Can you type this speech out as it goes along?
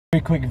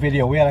Very quick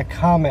video. We had a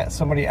comment,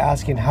 somebody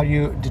asking how do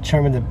you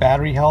determine the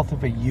battery health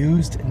of a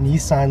used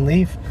Nissan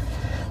Leaf.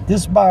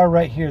 This bar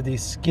right here,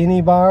 these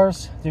skinny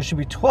bars, there should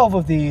be 12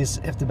 of these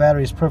if the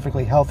battery is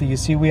perfectly healthy. You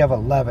see we have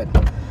 11.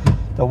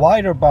 The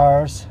wider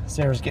bars,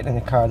 Sarah's getting in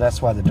the car,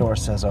 that's why the door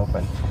says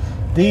open.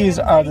 These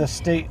are the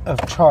state of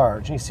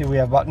charge. You see we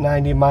have about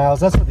 90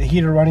 miles. That's with the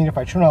heater running. If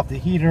I turn off the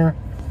heater,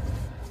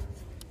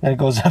 then it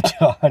goes up to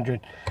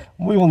 100.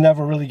 We will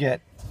never really get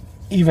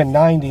even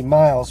 90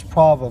 miles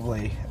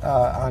probably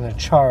on a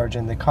charge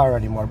in the car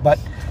anymore. But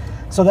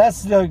so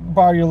that's the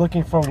bar you're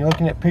looking for when you're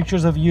looking at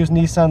pictures of a used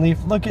Nissan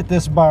Leaf. Look at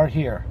this bar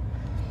here,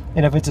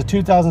 and if it's a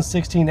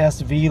 2016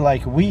 SV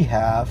like we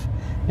have,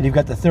 and you've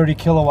got the 30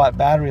 kilowatt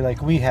battery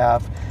like we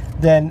have,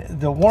 then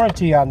the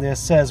warranty on this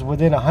says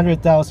within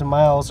 100,000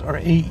 miles or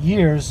 8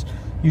 years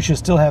you should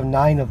still have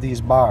 9 of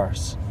these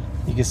bars.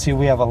 You can see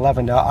we have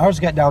 11 now. Ours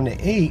got down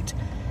to 8.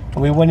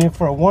 And we went in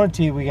for a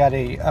warranty. We got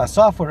a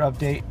software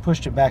update,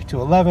 pushed it back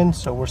to 11,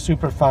 so we're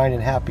super fine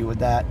and happy with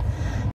that.